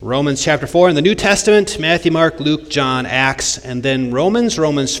Romans chapter 4 in the New Testament, Matthew, Mark, Luke, John, Acts, and then Romans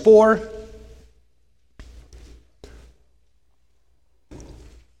 4.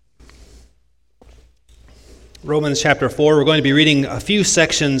 Romans chapter 4, we're going to be reading a few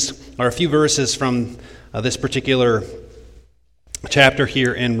sections or a few verses from this particular chapter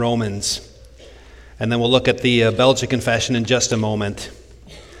here in Romans. And then we'll look at the Belgic Confession in just a moment.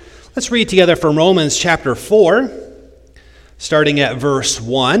 Let's read together from Romans chapter 4, starting at verse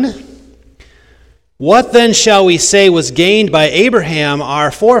 1. What then shall we say was gained by Abraham our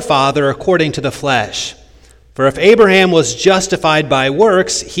forefather according to the flesh? For if Abraham was justified by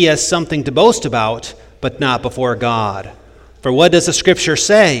works, he has something to boast about, but not before God. For what does the Scripture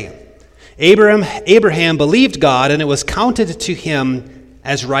say? Abraham believed God, and it was counted to him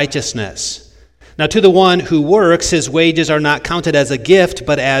as righteousness. Now to the one who works, his wages are not counted as a gift,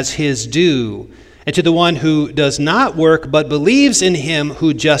 but as his due. And to the one who does not work, but believes in him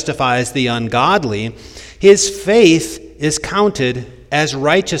who justifies the ungodly, his faith is counted as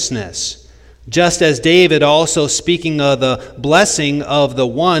righteousness. Just as David also, speaking of the blessing of the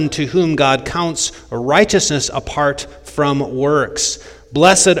one to whom God counts righteousness apart from works.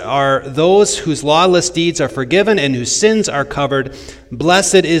 Blessed are those whose lawless deeds are forgiven and whose sins are covered.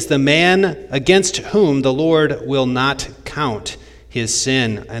 Blessed is the man against whom the Lord will not count his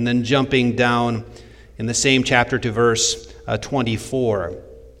sin. And then jumping down in the same chapter to verse 24.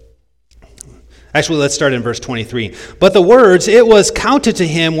 Actually, let's start in verse 23. But the words, it was counted to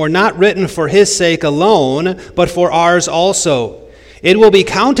him, were not written for his sake alone, but for ours also. It will be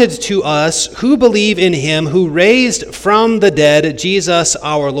counted to us who believe in him who raised from the dead Jesus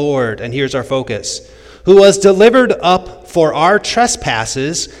our Lord. And here's our focus. Who was delivered up for our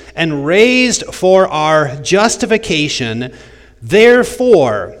trespasses and raised for our justification.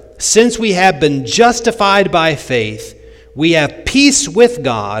 Therefore, since we have been justified by faith, we have peace with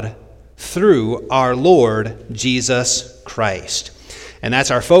God through our Lord Jesus Christ. And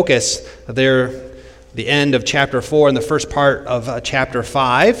that's our focus there, the end of chapter 4 and the first part of chapter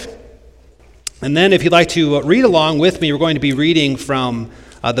 5. And then if you'd like to read along with me, we're going to be reading from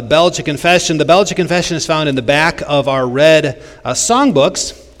the Belgic Confession. The Belgic Confession is found in the back of our red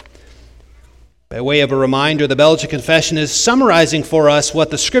songbooks. By way of a reminder, the Belgic Confession is summarizing for us what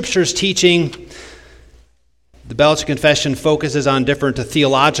the Scripture's teaching. The Belgic Confession focuses on different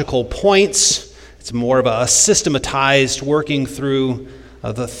theological points. It's more of a systematized working through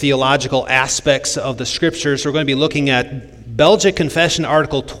the theological aspects of the Scriptures. We're going to be looking at Belgic Confession,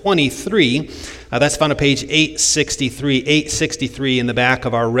 Article 23. That's found on page 863 in the back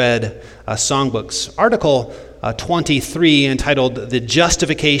of our red songbooks. Article 23, entitled The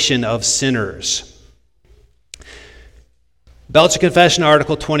Justification of Sinners. Belgic Confession,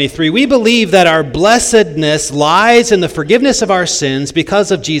 Article 23. We believe that our blessedness lies in the forgiveness of our sins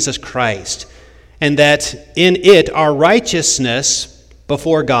because of Jesus Christ, and that in it our righteousness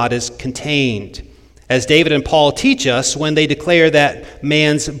before God is contained. As David and Paul teach us when they declare that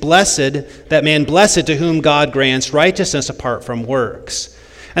man blessed to whom God grants righteousness apart from works.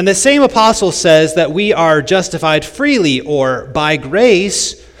 And the same apostle says that we are justified freely or by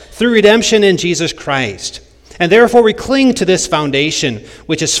grace through redemption in Jesus Christ. And therefore we cling to this foundation,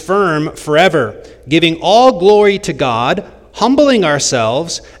 which is firm forever, giving all glory to God, humbling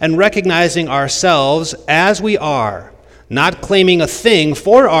ourselves, and recognizing ourselves as we are, not claiming a thing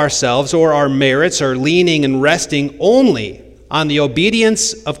for ourselves or our merits, or leaning and resting only on the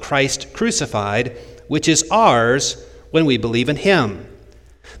obedience of Christ crucified, which is ours when we believe in him.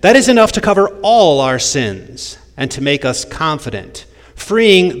 That is enough to cover all our sins and to make us confident,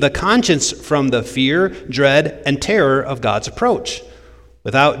 freeing the conscience from the fear, dread, and terror of God's approach,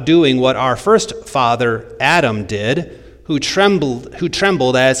 without doing what our first father Adam did, who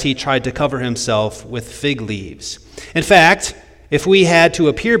trembled as he tried to cover himself with fig leaves. In fact, if we had to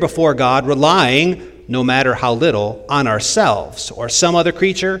appear before God relying, no matter how little, on ourselves or some other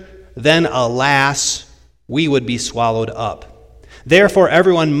creature, then alas, we would be swallowed up. Therefore,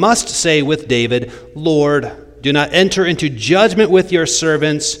 everyone must say with David, Lord, do not enter into judgment with your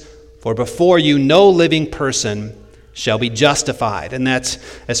servants, for before you no living person shall be justified. And that's,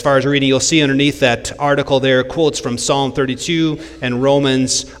 as far as reading, you'll see underneath that article there, quotes from Psalm 32 and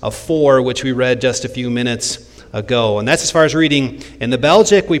Romans 4, which we read just a few minutes ago. And that's as far as reading. In the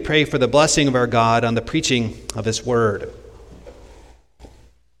Belgic, we pray for the blessing of our God on the preaching of his word.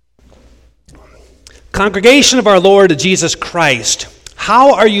 Congregation of our Lord Jesus Christ,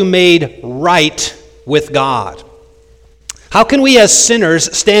 how are you made right with God? How can we as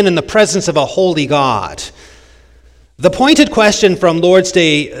sinners stand in the presence of a holy God? The pointed question from Lord's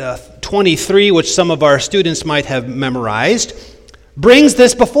Day 23, which some of our students might have memorized, brings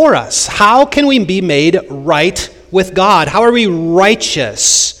this before us. How can we be made right with God? How are we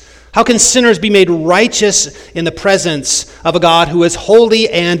righteous? How can sinners be made righteous in the presence of a God who is holy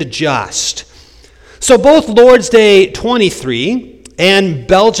and just? So both Lord's Day 23 and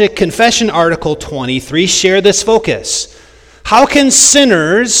Belgic Confession Article 23 share this focus. How can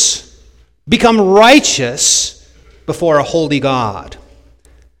sinners become righteous before a holy God?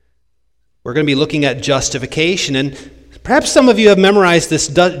 We're going to be looking at justification, and perhaps some of you have memorized this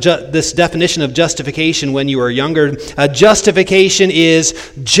definition of justification when you were younger. Justification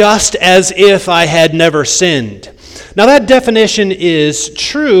is just as if I had never sinned. Now that definition is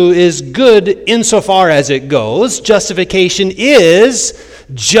true, is good insofar as it goes. Justification is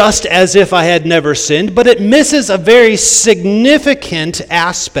just as if I had never sinned, but it misses a very significant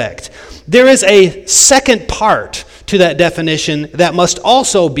aspect. There is a second part to that definition that must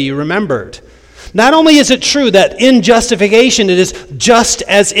also be remembered. Not only is it true that in justification it is just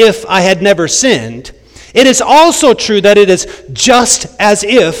as if I had never sinned, it is also true that it is just as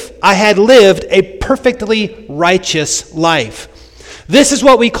if I had lived a perfectly righteous life. This is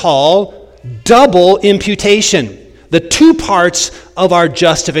what we call double imputation, the two parts of our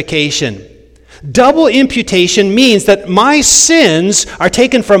justification. Double imputation means that my sins are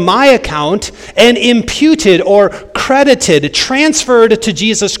taken from my account and imputed or credited, transferred to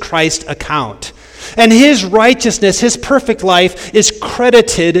Jesus Christ's account. And his righteousness, his perfect life, is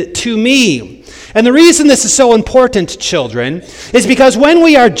credited to me. And the reason this is so important, children, is because when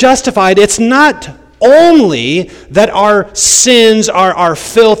we are justified, it's not only that our sins, our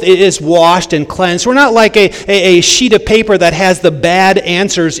filth is washed and cleansed. We're not like a sheet of paper that has the bad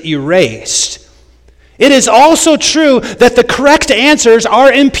answers erased. It is also true that the correct answers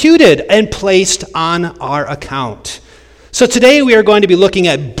are imputed and placed on our account. So today we are going to be looking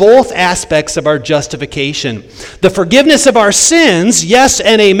at both aspects of our justification. The forgiveness of our sins, yes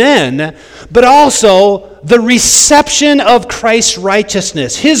and amen, but also the reception of Christ's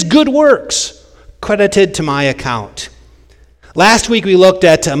righteousness, his good works, credited to my account. Last week we looked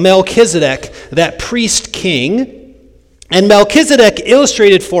at Melchizedek, that priest king. And Melchizedek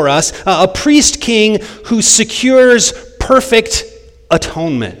illustrated for us a priest king who secures perfect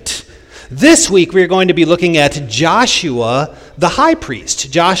atonement. This week we are going to be looking at Joshua the high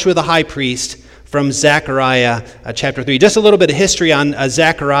priest. Joshua the high priest from Zechariah chapter 3. Just a little bit of history on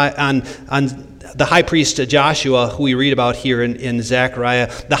Zechariah, on the high priest Joshua, who we read about here in Zechariah.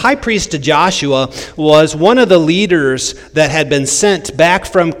 The high priest Joshua was one of the leaders that had been sent back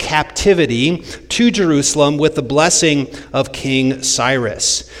from captivity to Jerusalem with the blessing of King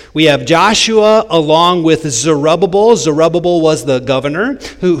Cyrus. We have Joshua along with Zerubbabel. Zerubbabel was the governor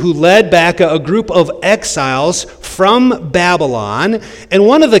who led back a group of exiles from Babylon. And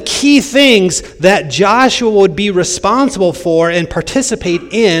one of the key things that Joshua would be responsible for and participate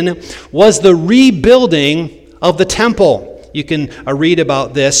in was the rebuilding of the temple. You can read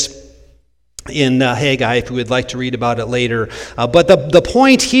about this in Haggai if you would like to read about it later. But the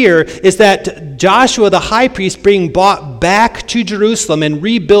point here is that Joshua the high priest being brought back to Jerusalem and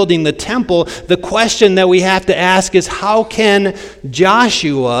rebuilding the temple, the question that we have to ask is, how can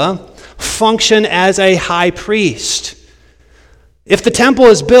Joshua function as a high priest? If the temple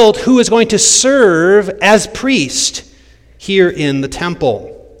is built, who is going to serve as priest here in the temple?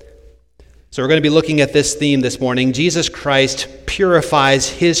 So we're going to be looking at this theme this morning. Jesus Christ purifies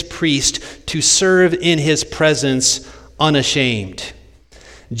his priest to serve in his presence unashamed.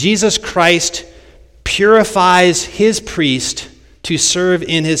 Jesus Christ purifies his priest to serve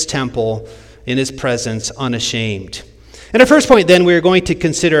in his temple, in his presence unashamed. And our first point then, we are going to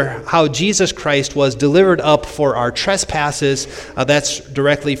consider how Jesus Christ was delivered up for our trespasses. That's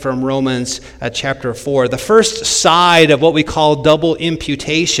directly from Romans chapter 4. The first side of what we call double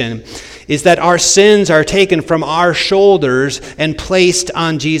imputation is that our sins are taken from our shoulders and placed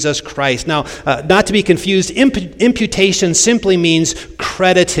on Jesus Christ. Now, not to be confused, imputation simply means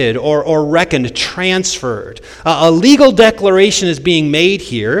credited or reckoned, transferred. A legal declaration is being made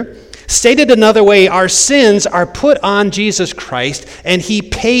here. Stated another way, our sins are put on Jesus Christ, and he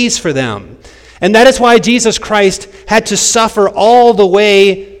pays for them. And that is why Jesus Christ had to suffer all the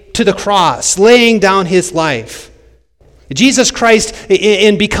way to the cross, laying down his life. Jesus Christ,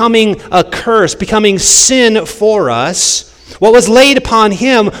 in becoming a curse, becoming sin for us, what was laid upon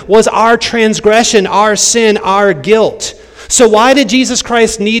him was our transgression, our sin, our guilt. So why did Jesus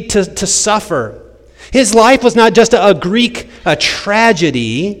Christ need to suffer? His life was not just a Greek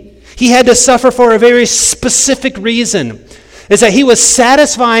tragedy. He had to suffer for a very specific reason, is that he was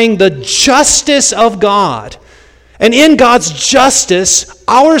satisfying the justice of God. And in God's justice,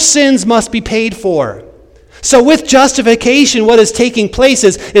 our sins must be paid for. So with justification, what is taking place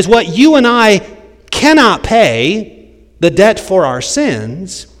is what you and I cannot pay, the debt for our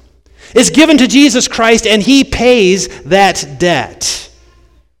sins, is given to Jesus Christ, and he pays that debt,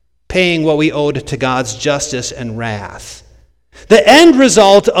 paying what we owed to God's justice and wrath. The end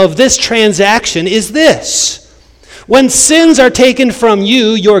result of this transaction is this. When sins are taken from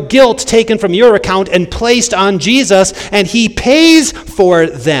you, your guilt taken from your account and placed on Jesus, and he pays for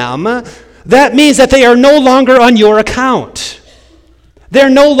them, that means that they are no longer on your account. They're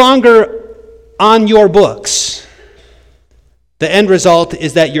no longer on your books. The end result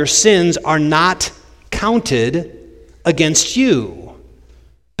is that your sins are not counted against you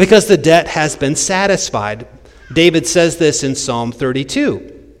because the debt has been satisfied. David says this in Psalm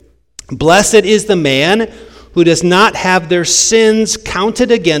 32. Blessed is the man who does not have their sins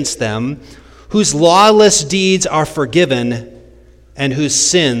counted against them, whose lawless deeds are forgiven, and whose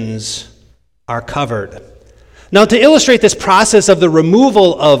sins are covered. Now, to illustrate this process of the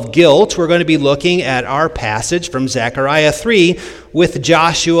removal of guilt, we're going to be looking at our passage from Zechariah 3 with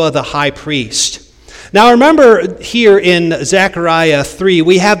Joshua the high priest. Now, remember here in Zechariah 3,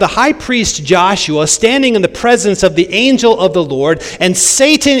 we have the high priest Joshua standing in the presence of the angel of the Lord, and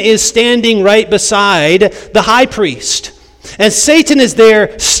Satan is standing right beside the high priest. And Satan is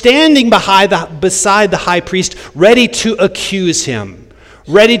there standing beside the high priest, ready to accuse him,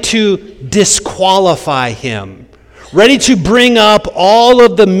 ready to disqualify him, ready to bring up all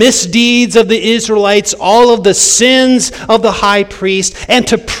of the misdeeds of the Israelites, all of the sins of the high priest, and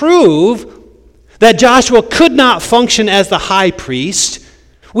to prove that Joshua could not function as the high priest.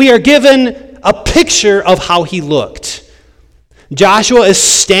 We are given a picture of how he looked. Joshua is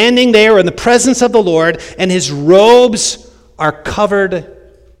standing there in the presence of the Lord, and his robes are covered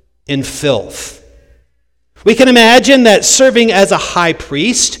in filth. We can imagine that serving as a high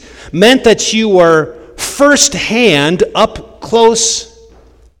priest meant that you were firsthand up close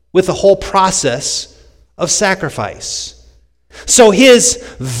with the whole process of sacrifice. So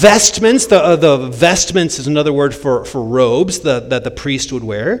his vestments, the vestments is another word for robes that the priest would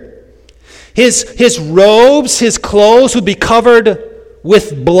wear. His robes, his clothes would be covered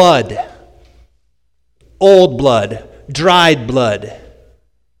with blood, old blood, dried blood,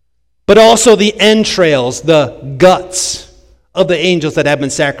 but also the entrails, the guts of the angels that have been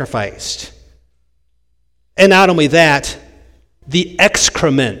sacrificed. And not only that, the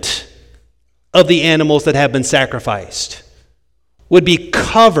excrement of the animals that have been sacrificed would be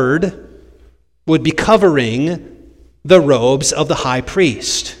covering the robes of the high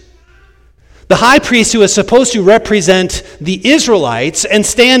priest. The high priest, who is supposed to represent the Israelites and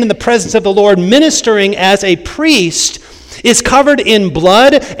stand in the presence of the Lord ministering as a priest, is covered in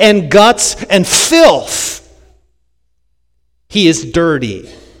blood and guts and filth. He is dirty.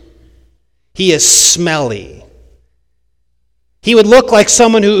 He is smelly. He would look like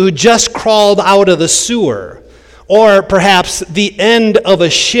someone who just crawled out of the sewer, or perhaps the end of a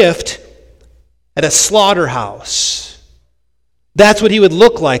shift at a slaughterhouse. That's what he would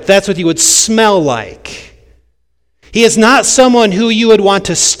look like. That's what he would smell like. He is not someone who you would want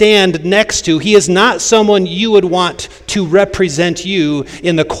to stand next to. He is not someone you would want to represent you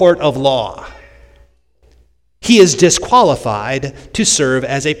in the court of law. He is disqualified to serve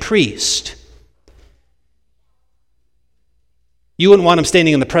as a priest. You wouldn't want him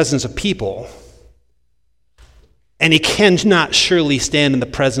standing in the presence of people. And he cannot surely stand in the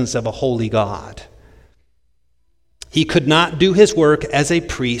presence of a holy God. He could not do his work as a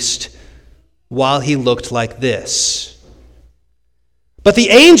priest while he looked like this. But the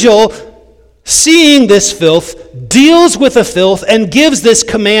angel, seeing this filth, deals with the filth and gives this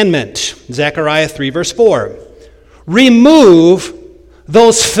commandment. Zechariah 3 verse 4. Remove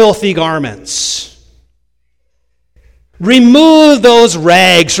those filthy garments. Remove those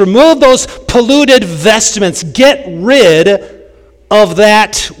rags. Remove those polluted vestments. Get rid of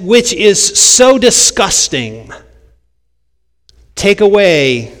that which is so disgusting. Take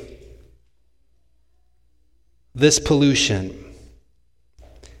away this pollution.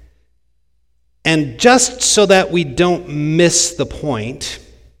 And just so that we don't miss the point,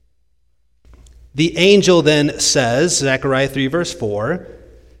 the angel then says, Zechariah 3 verse 4,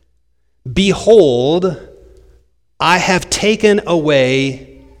 Behold, I have taken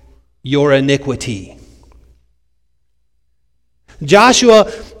away your iniquity. Joshua,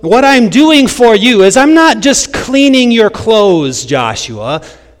 what I'm doing for you is I'm not just cleaning your clothes, Joshua.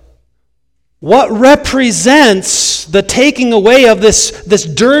 What represents the taking away of this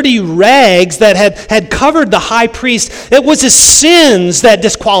dirty rags that had covered the high priest? It was his sins that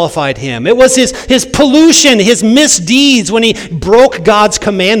disqualified him. It was his pollution, his misdeeds when he broke God's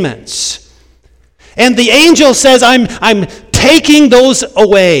commandments. And the angel says, I'm taking those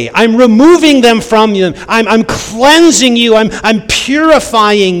away. I'm removing them from you. I'm cleansing you. I'm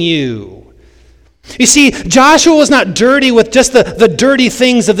purifying you. You see, Joshua was not dirty with just the dirty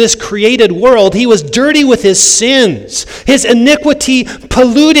things of this created world. He was dirty with his sins. His iniquity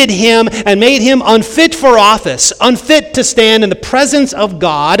polluted him and made him unfit for office, unfit to stand in the presence of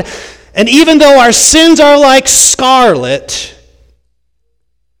God. And even though our sins are like scarlet,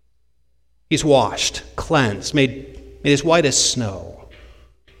 he's washed, cleansed, made as white as snow.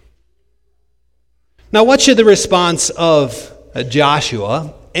 Now, what should the response of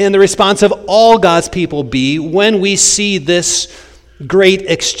Joshua and the response of all God's people be when we see this great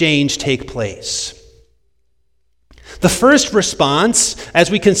exchange take place? The first response, as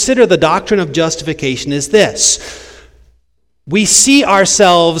we consider the doctrine of justification, is this. We see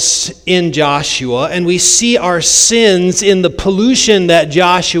ourselves in Joshua, and we see our sins in the pollution that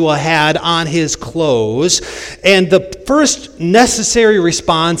Joshua had on his clothes. And the first necessary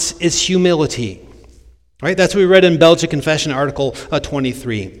response is humility. Right? That's what we read in Belgic Confession, Article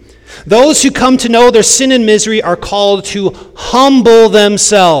 23. Those who come to know their sin and misery are called to humble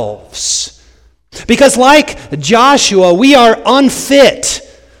themselves. Because like Joshua, we are unfit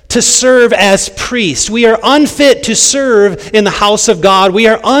to serve as priests. We are unfit to serve in the house of God. We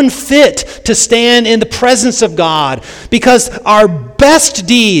are unfit to stand in the presence of God because our best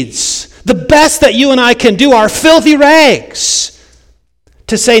deeds, the best that you and I can do, are filthy rags,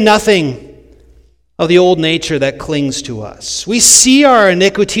 to say nothing of the old nature that clings to us. We see our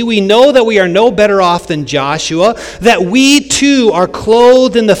iniquity. We know that we are no better off than Joshua, that we too are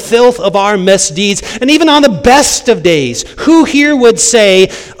clothed in the filth of our misdeeds. And even on the best of days, who here would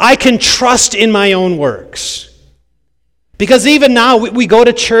say, I can trust in my own works? Because even now, we go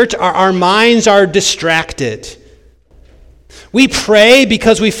to church, our minds are distracted. We pray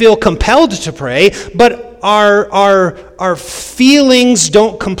because we feel compelled to pray, but our feelings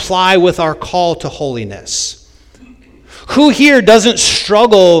don't comply with our call to holiness. Who here doesn't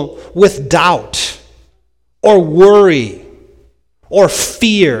struggle with doubt or worry or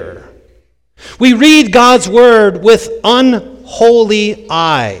fear? We read God's word with unholy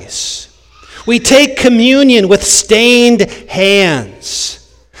eyes. We take communion with stained hands.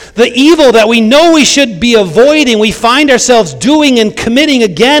 The evil that we know we should be avoiding, we find ourselves doing and committing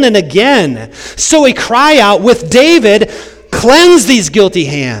again and again. So we cry out with David, cleanse these guilty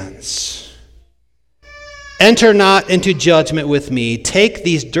hands. Enter not into judgment with me. Take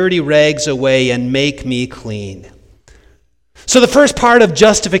these dirty rags away and make me clean. So the first part of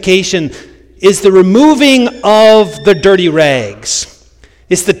justification is the removing of the dirty rags.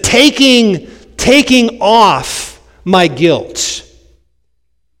 It's the taking off my guilt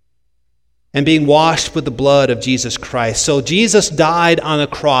and being washed with the blood of Jesus Christ. So Jesus died on the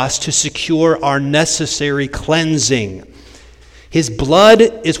cross to secure our necessary cleansing. His blood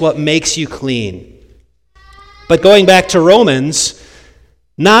is what makes you clean. But going back to Romans,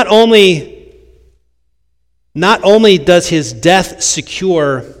 not only does his death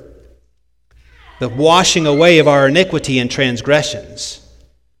secure the washing away of our iniquity and transgressions,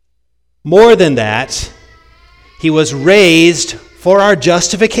 more than that, he was raised for our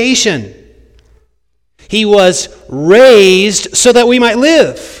justification. He was raised so that we might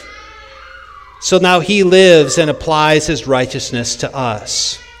live. So now he lives and applies his righteousness to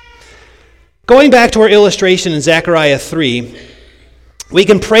us. Going back to our illustration in Zechariah 3, we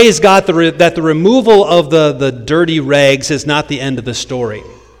can praise God that the removal of the dirty rags is not the end of the story.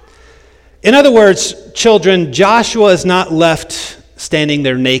 In other words, children, Joshua is not left standing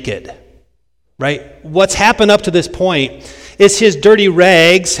there naked. Right? What's happened up to this point is his dirty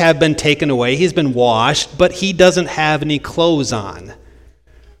rags have been taken away. He's been washed, but he doesn't have any clothes on.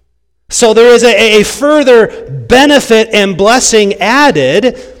 So there is a further benefit and blessing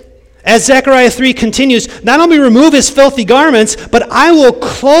added as Zechariah 3 continues. Not only remove his filthy garments, but I will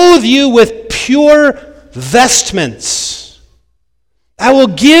clothe you with pure vestments. I will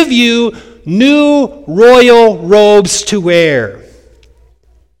give you new royal robes to wear.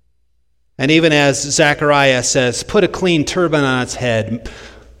 And even as Zechariah says, put a clean turban on its head.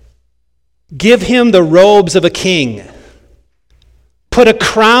 Give him the robes of a king. Put a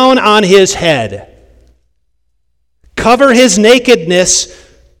crown on his head. Cover his nakedness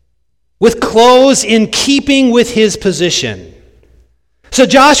with clothes in keeping with his position. So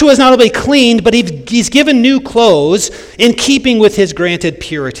Joshua is not only cleaned, but he's given new clothes in keeping with his granted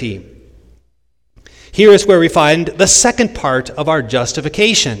purity. Here is where we find the second part of our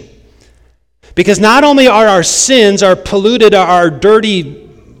justification. Because not only are our sins, our polluted, our dirty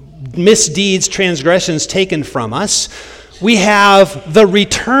misdeeds, transgressions taken from us, we have the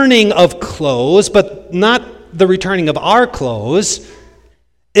returning of clothes, but not the returning of our clothes.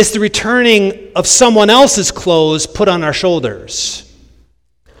 It's the returning of someone else's clothes put on our shoulders.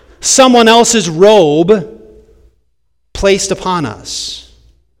 Someone else's robe placed upon us.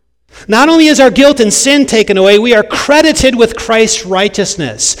 Not only is our guilt and sin taken away, we are credited with Christ's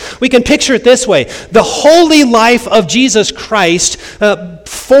righteousness. We can picture it this way. The holy life of Jesus Christ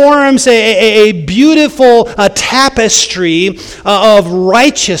forms a beautiful tapestry of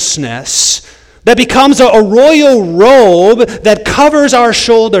righteousness that becomes a royal robe that covers our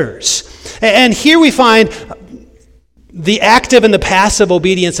shoulders. And here we find the active and the passive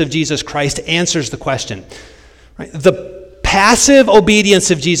obedience of Jesus Christ answers the question. Right? The passive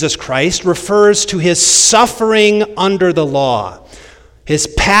obedience of Jesus Christ refers to his suffering under the law. His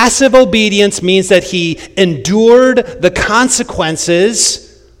passive obedience means that he endured the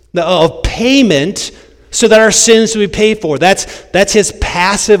consequences of payment so that our sins would be paid for. That's his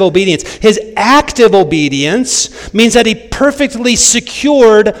passive obedience. His active obedience means that he perfectly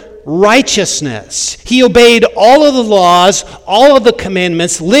secured righteousness. He obeyed all of the laws, all of the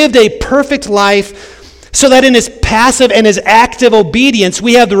commandments, lived a perfect life, so that in his passive and his active obedience,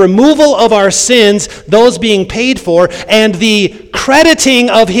 we have the removal of our sins, those being paid for, and the crediting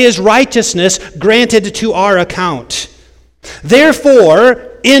of his righteousness granted to our account. Therefore,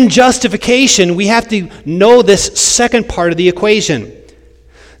 in justification, we have to know this second part of the equation.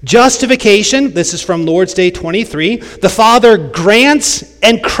 Justification, this is from Lord's Day 23, the Father grants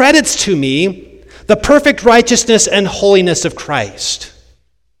and credits to me the perfect righteousness and holiness of Christ.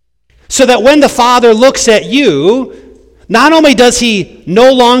 So that when the Father looks at you, not only does he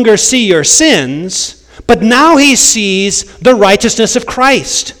no longer see your sins, but now he sees the righteousness of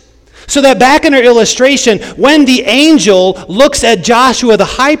Christ. So that back in our illustration, when the angel looks at Joshua the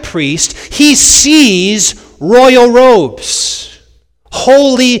high priest, he sees royal robes,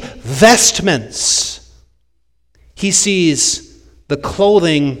 holy vestments. He sees the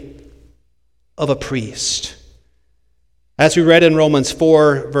clothing of a priest. As we read in Romans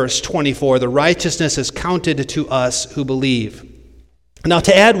 4, verse 24, the righteousness is counted to us who believe. Now,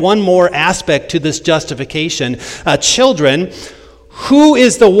 to add one more aspect to this justification, children, who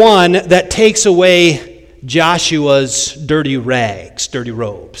is the one that takes away Joshua's dirty rags, dirty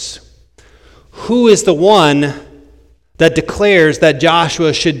robes? Who is the one that declares that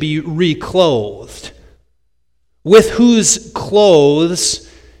Joshua should be reclothed? With whose clothes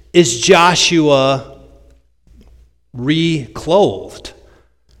is Joshua reclothed?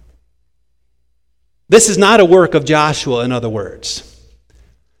 This is not a work of Joshua, in other words.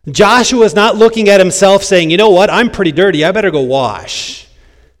 Joshua is not looking at himself saying, you know what, I'm pretty dirty, I better go wash.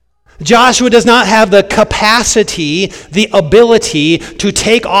 Joshua does not have the capacity, the ability to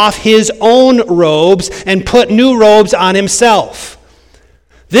take off his own robes and put new robes on himself.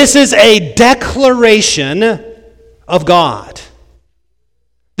 This is a declaration of God.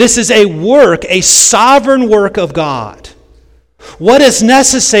 This is a work, a sovereign work of God. What is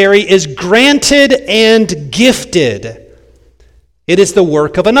necessary is granted and gifted. It is the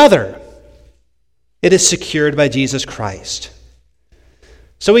work of another. It is secured by Jesus Christ.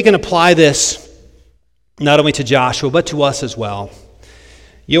 So we can apply this not only to Joshua, but to us as well.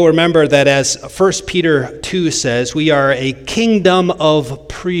 You'll remember that as 1 Peter 2 says, we are a kingdom of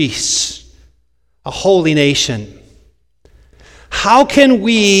priests, a holy nation. How can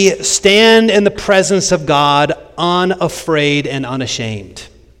we stand in the presence of God unafraid and unashamed?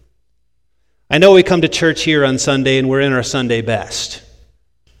 I know we come to church here on Sunday and we're in our Sunday best.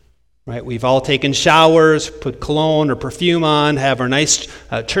 Right? We've all taken showers, put cologne or perfume on, have our nice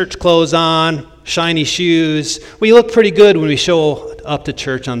church clothes on, shiny shoes. We look pretty good when we show up to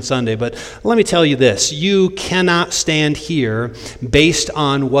church on Sunday, but let me tell you this. You cannot stand here based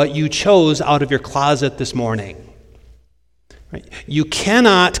on what you chose out of your closet this morning. Right? You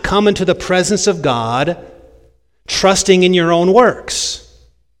cannot come into the presence of God trusting in your own works.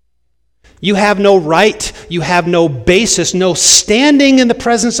 You have no right, you have no basis, no standing in the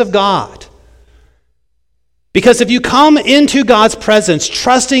presence of God. Because if you come into God's presence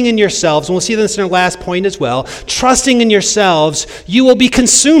trusting in yourselves, and we'll see this in our last point as well, trusting in yourselves, you will be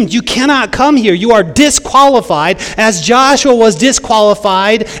consumed. You cannot come here. You are disqualified, as Joshua was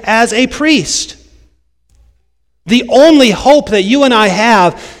disqualified as a priest. The only hope that you and I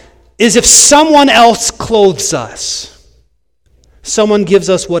have is if someone else clothes us. Someone gives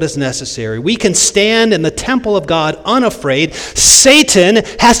us what is necessary. We can stand in the temple of God unafraid. Satan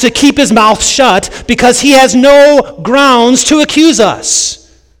has to keep his mouth shut because he has no grounds to accuse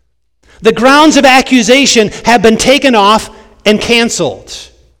us. The grounds of accusation have been taken off and canceled.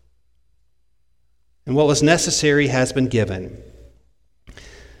 and what was necessary has been given.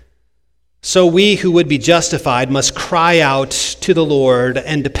 So we who would be justified must cry out to the Lord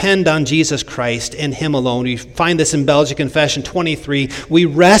and depend on Jesus Christ and Him alone. We find this in Belgic Confession 23. We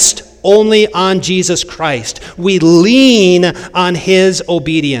rest only on Jesus Christ. We lean on His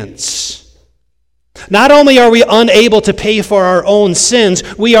obedience. Not only are we unable to pay for our own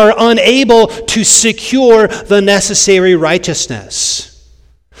sins, we are unable to secure the necessary righteousness.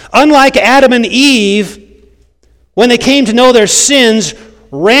 Unlike Adam and Eve, when they came to know their sins,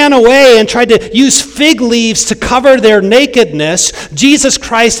 ran away and tried to use fig leaves to cover their nakedness, Jesus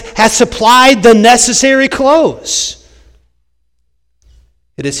Christ has supplied the necessary clothes.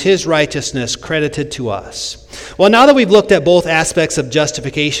 It is His righteousness credited to us. Well, now that we've looked at both aspects of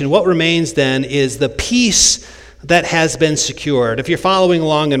justification, what remains then is the peace that has been secured. If you're following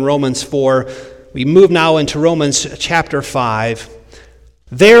along in Romans 4, we move now into Romans chapter 5.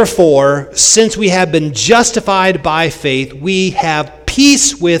 Therefore, since we have been justified by faith, we have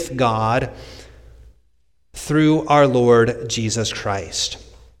peace with God through our Lord Jesus Christ.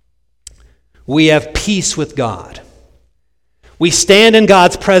 We have peace with God. We stand in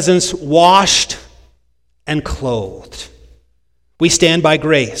God's presence washed and clothed. We stand by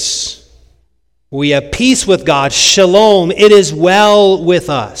grace. We have peace with God. Shalom. It is well with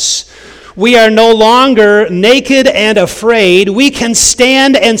us. We are no longer naked and afraid. We can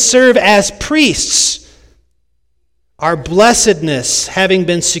stand and serve as priests. Our blessedness having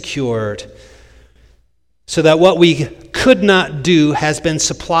been secured, so that what we could not do has been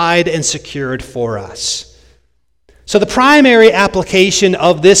supplied and secured for us. So the primary application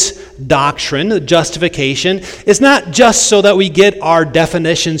of this doctrine, justification, is not just so that we get our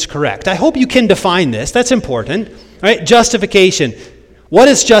definitions correct. I hope you can define this. That's important. Right? Justification. What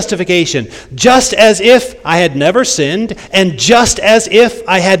is justification? Just as if I had never sinned, and just as if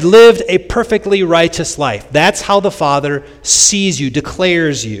I had lived a perfectly righteous life. That's how the Father sees you,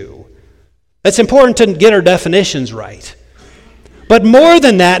 declares you. It's important to get our definitions right. But more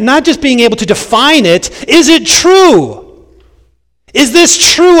than that, not just being able to define it, is it true? Is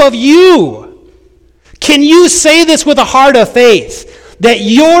this true of you? Can you say this with a heart of faith, that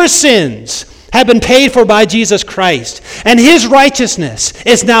your sins have been paid for by Jesus Christ, and His righteousness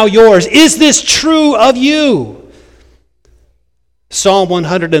is now yours? Is this true of you? Psalm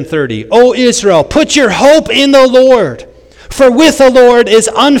 130, O Israel, put your hope in the Lord, for with the Lord is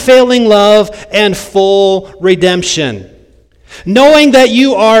unfailing love and full redemption. Knowing that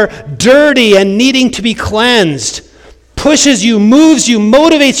you are dirty and needing to be cleansed pushes you, moves you,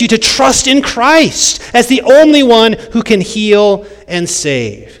 motivates you to trust in Christ as the only one who can heal and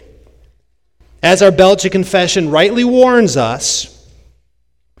save. As our Belgic Confession rightly warns us,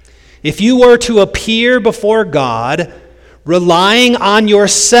 if you were to appear before God relying on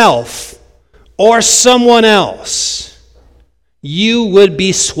yourself or someone else, you would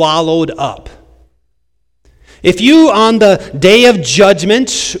be swallowed up. If you, on the day of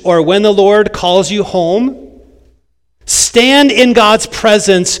judgment or when the Lord calls you home, stand in God's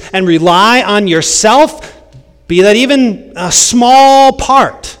presence and rely on yourself, be that even a small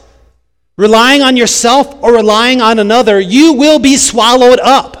part, relying on yourself or relying on another, you will be swallowed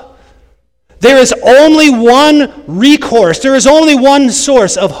up. There is only one recourse. There is only one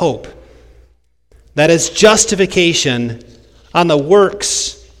source of hope. That is justification on the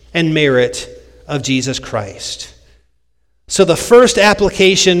works and merit of Jesus Christ. So the first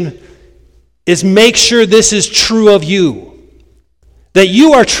application is make sure this is true of you, that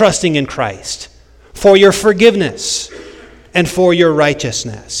you are trusting in Christ for your forgiveness and for your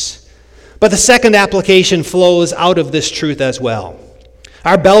righteousness. But the second application flows out of this truth as well.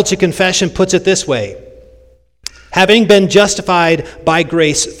 Our Belgic Confession puts it this way: having been justified by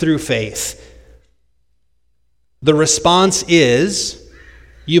grace through faith, the response is,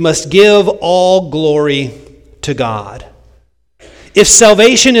 you must give all glory to God. If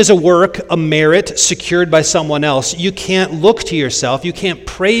salvation is a work, a merit secured by someone else, you can't look to yourself, you can't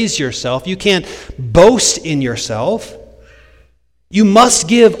praise yourself, you can't boast in yourself. You must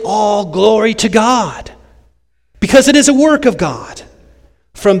give all glory to God, because it is a work of God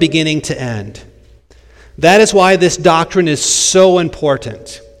from beginning to end. That is why this doctrine is so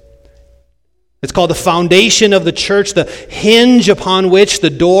important. It's called the foundation of the church, the hinge upon which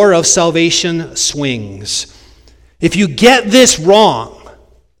the door of salvation swings. If you get this wrong,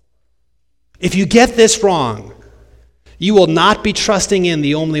 you will not be trusting in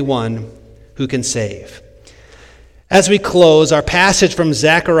the only one who can save. As we close, our passage from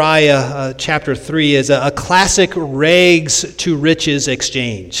Zechariah chapter 3 is a classic rags to riches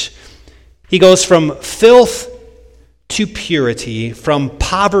exchange. He goes from filth to purity, from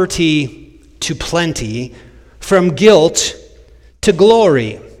poverty to plenty, from guilt to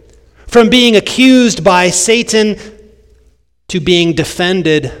glory, from being accused by Satan to being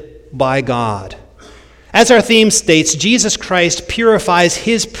defended by God. As our theme states, Jesus Christ purifies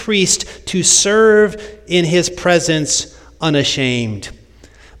his priest to serve in his presence unashamed.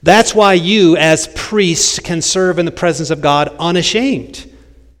 That's why you, as priests, can serve in the presence of God unashamed.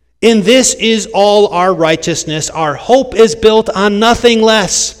 In this is all our righteousness. Our hope is built on nothing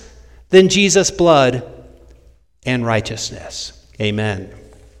less than Jesus' blood and righteousness. Amen.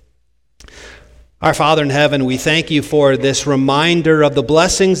 Our Father in heaven, we thank you for this reminder of the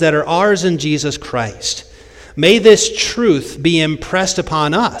blessings that are ours in Jesus Christ. May this truth be impressed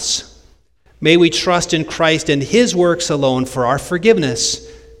upon us. May we trust in Christ and his works alone for our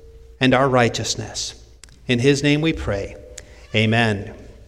forgiveness and our righteousness. In his name we pray. Amen.